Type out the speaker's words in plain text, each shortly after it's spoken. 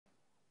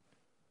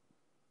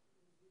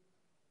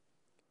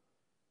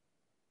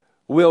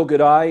Well,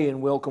 g'day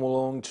and welcome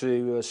along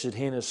to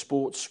Setanta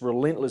Sports'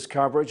 relentless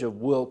coverage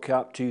of World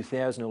Cup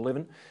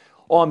 2011.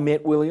 I'm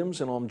Matt Williams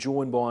and I'm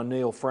joined by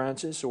Neil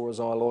Francis, or as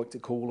I like to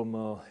call him,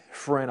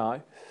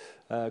 Freno,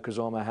 because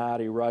I'm a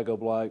hardy rugger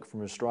bloke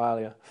from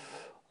Australia.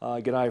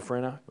 G'day,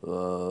 Freno.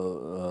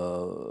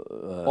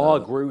 I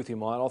agree with you,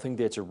 mate. I think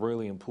that's a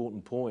really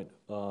important point.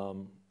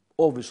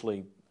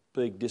 Obviously,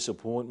 big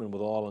disappointment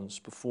with Ireland's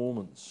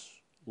performance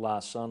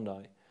last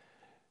Sunday.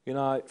 You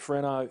know,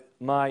 Freno,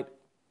 mate,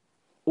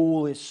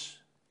 all this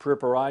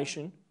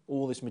preparation,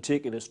 all this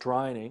meticulous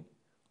training,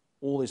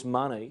 all this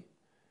money,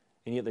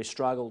 and yet they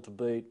struggle to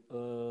beat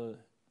the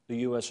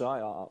USA.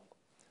 I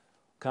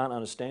can't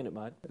understand it,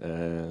 mate.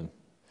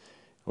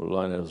 Well,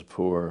 line-out was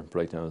poor,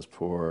 breakdown was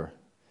poor,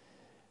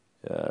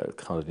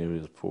 continuity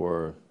was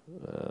poor,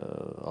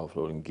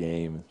 offloading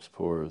game was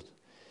poor.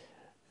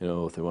 You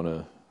know, if they want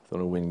to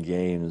win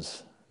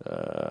games, we've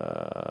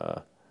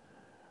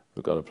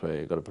got to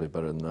play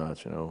better than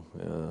that. You know,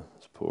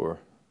 it's poor.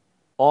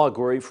 I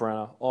agree,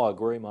 Freno. I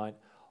agree, mate.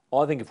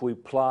 I think if we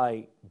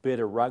play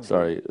better rugby...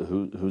 Sorry,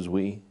 who's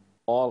we?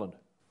 Ireland.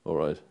 All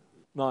right.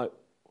 No,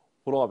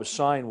 what I was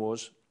saying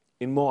was,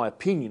 in my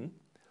opinion,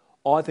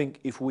 I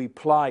think if we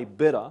play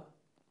better,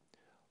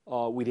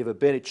 we'd have a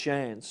better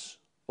chance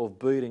of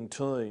beating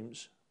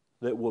teams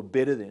that were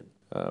better than.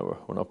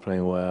 We're not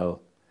playing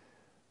well,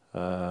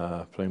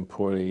 playing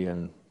poorly,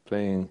 and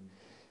playing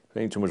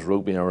too much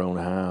rugby in our own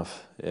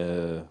half,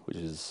 which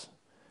is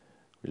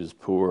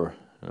poor.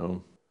 You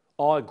know.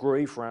 I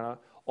agree, Freno.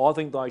 I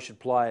think they should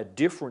play a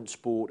different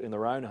sport in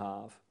their own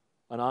half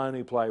and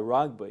only play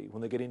rugby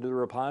when they get into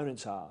their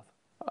opponent's half.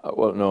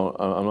 Well, no,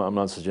 I'm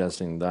not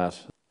suggesting that.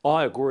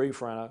 I agree,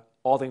 Freno.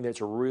 I think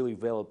that's a really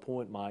valid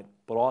point, mate,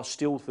 but I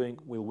still think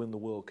we'll win the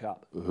World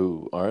Cup.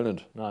 Who?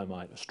 Ireland? No,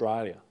 mate,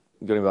 Australia.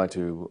 Getting back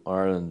to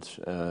Ireland,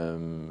 you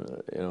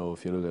know,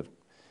 if you look at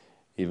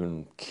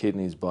even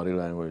Kidney's body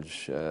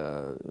language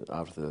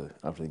after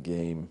the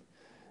game,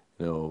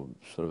 you know,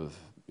 sort of,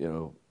 you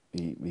know,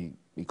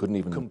 he couldn't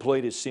even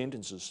complete his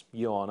sentences.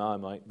 Yeah, I know,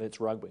 mate. That's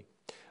rugby.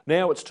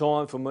 Now it's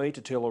time for me to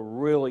tell a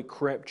really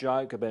crap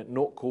joke about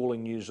not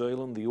calling New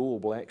Zealand the All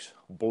Blacks.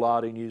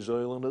 Bloody New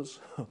Zealanders.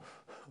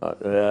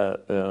 Yeah,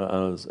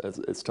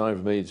 it's time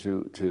for me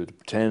to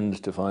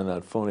pretend to find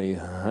that funny,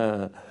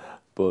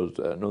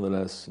 but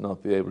nonetheless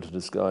not be able to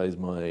disguise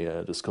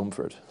my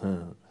discomfort.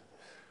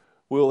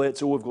 Well,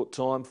 that's all we've got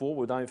time for.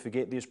 Well, don't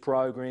forget this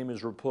program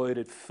is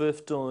repeated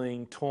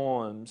 15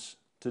 times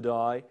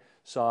today.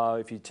 So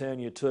if you turn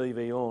your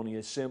TV on,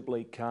 you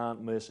simply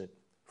can't miss it.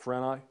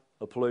 Freno,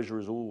 a pleasure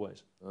as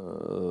always.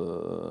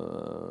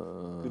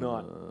 Good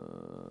night.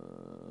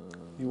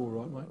 You all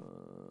right, mate?